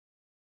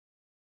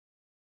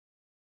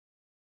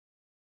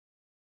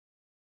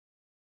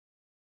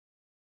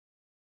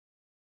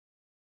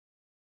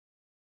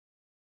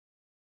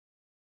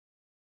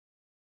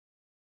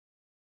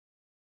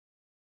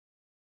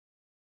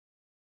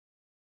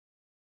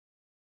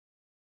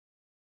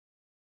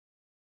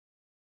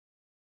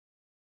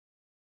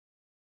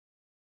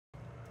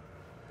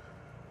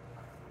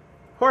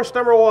Horse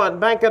number 1,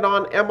 Banking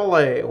on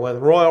Emily with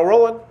Royal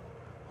Roland.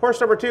 Horse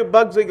number 2,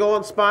 Bugsy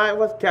Going Spy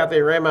with Kathy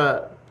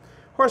Raymond.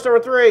 Horse number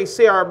 3,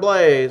 CR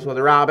Blaze with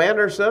Rob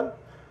Anderson.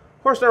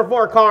 Horse number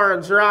 4,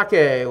 Carnes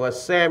Rocky with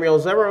Samuel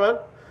Zimmerman.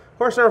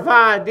 Horse number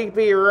 5,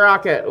 DP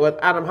Rocket with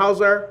Adam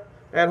Hauser.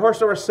 And horse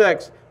number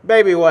 6,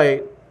 Baby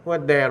Weight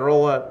with Dan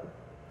Rowland.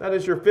 That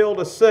is your field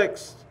of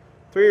 6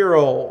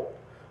 3-year-old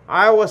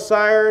Iowa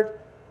sired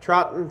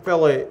trotting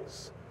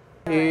fillies.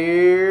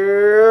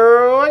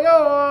 Here we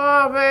go,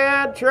 off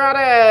and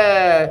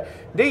trotted.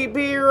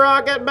 DP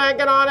Rocket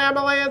Banking on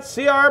Emily and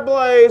CR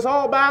Blaze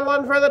all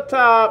battling for the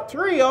top.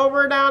 3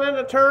 over down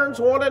into turns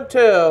 1 and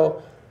 2.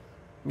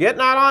 Getting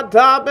out on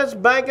top is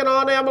Banking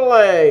on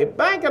Emily.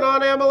 Banking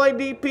on Emily,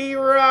 DP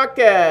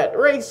Rocket.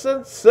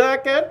 Racing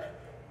second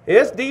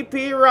is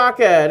DP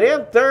Rocket.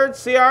 In third,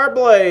 CR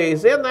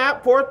Blaze. In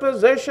that 4th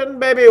position,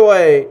 Baby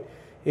Weight.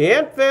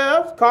 In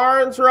 5th,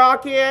 Carnes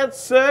Rocky. And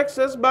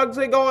 6th is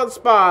Bugsy Going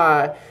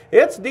Spy.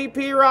 It's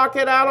DP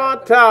Rocket out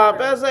on top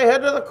as they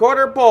head to the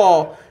quarter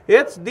pole.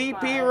 It's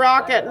DP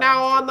Rocket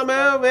now on the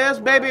move is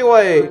Baby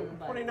Weight.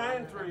 29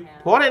 and 3.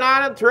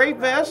 29 and 3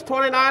 fifths,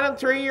 29 and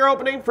 3 your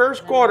opening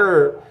first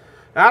quarter.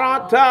 Out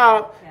on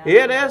top,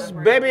 it is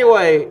Baby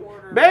Weight.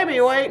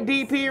 Baby Weight,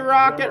 DP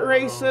Rocket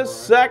races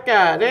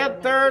second. In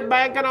third,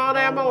 Banking on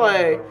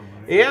Emily.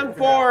 In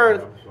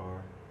 4th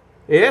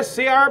is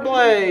CR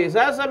Blaze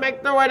as they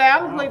make their way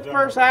down the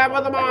first half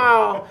of the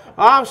mile.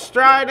 Off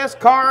stride is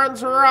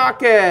Carnes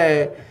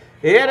Rocky.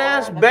 It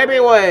is Baby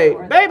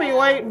Weight. Baby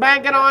Weight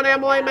Banking on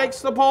Emily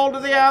makes the pole to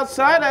the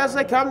outside as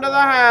they come to the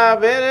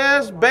half.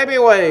 It is Baby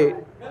Weight.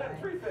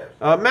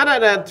 A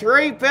minute and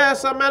 3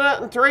 fifths, a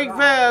minute and 3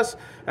 fifths.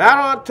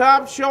 Out on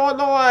top showing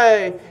the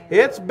way.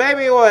 It's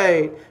Baby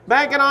Weight.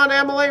 Banking on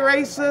Emily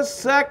races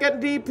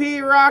second,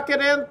 DP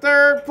Rocket in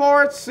third,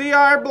 4th,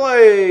 CR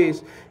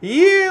Blaze.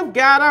 You've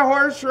got a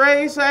horse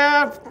race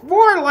at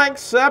 4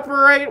 lengths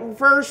separating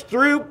first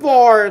through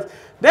 4th.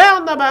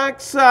 Down the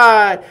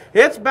backside,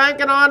 it's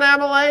Banking on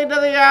Emily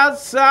to the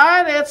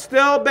outside. It's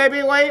still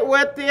Baby Weight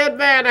with the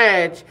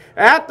advantage.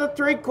 At the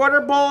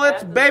 3/4 pole,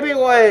 it's Baby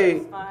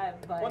Weight.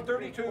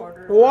 132.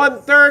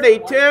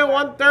 132,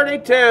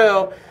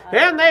 132.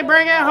 And they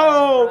bring it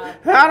home.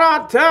 Out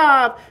on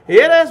top,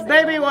 it is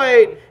Baby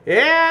Weight.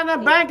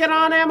 And Banking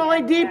on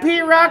Emily,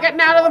 DP Rocket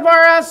now to the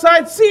far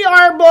outside.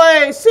 CR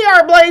Blaze.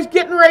 CR Blaze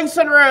getting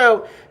racing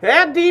room.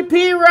 And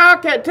DP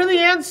Rocket to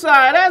the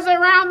inside as they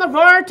round the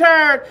far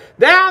turn.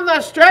 Down the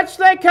stretch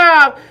they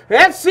come.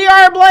 And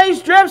CR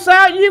Blaze drifts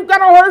out. You've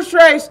got a horse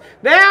race.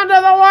 Down to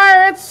the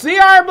wire. It's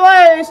CR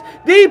Blaze.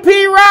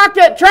 DP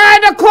Rocket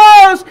trying to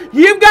close.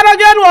 You've got a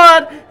good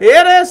one.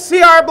 It is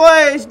CR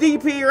Blaze.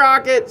 DP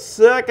Rocket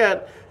second.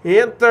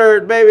 In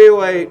third, Baby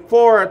Weight.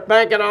 4th,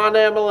 Banking on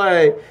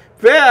Emily.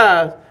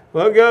 5th,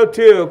 we'll go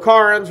to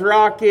Carnes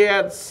Rocky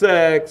at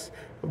 6th.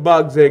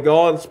 Bugsy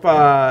Going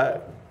Spy.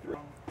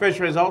 Fish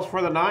results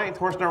for the 9th.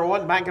 Horse number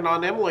 1, Banking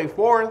on Emily,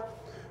 4th.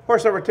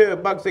 Horse number 2,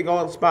 Bugsy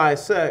Going Spy,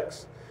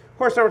 6th.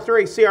 Horse number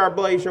 3, CR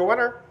Blaze, your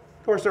winner.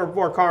 Horse number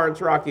 4, Carnes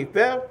Rocky,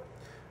 5th.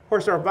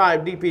 Horse number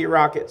 5, DP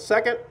Rocket,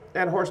 2nd.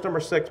 And horse number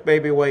 6,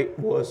 Baby Weight,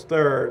 was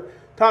 3rd.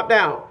 Top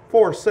down,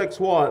 4, 6,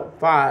 1,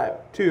 5,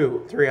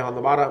 2, 3 on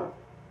the bottom.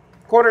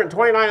 Quarter and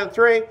 29 and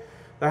 3.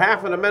 The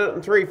half in a minute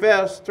and 3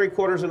 fifths.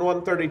 3/4 and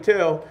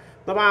 132.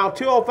 The mile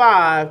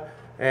 205.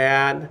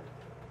 And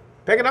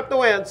picking up the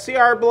win,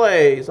 CR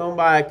Blaze, owned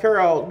by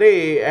Carol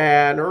D.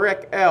 and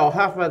Rick L.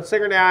 Huffman.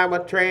 Singer in the Iowa,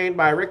 trained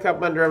by Rick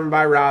Huffman, driven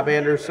by Rob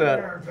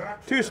Anderson.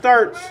 2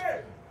 starts.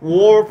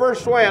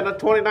 First win of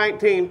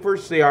 2019 for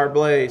CR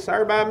Blaze.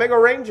 Sired by Mega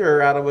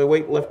Ranger out of a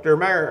weightlifter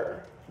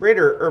mare.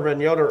 Breeder Irvin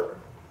Yoder.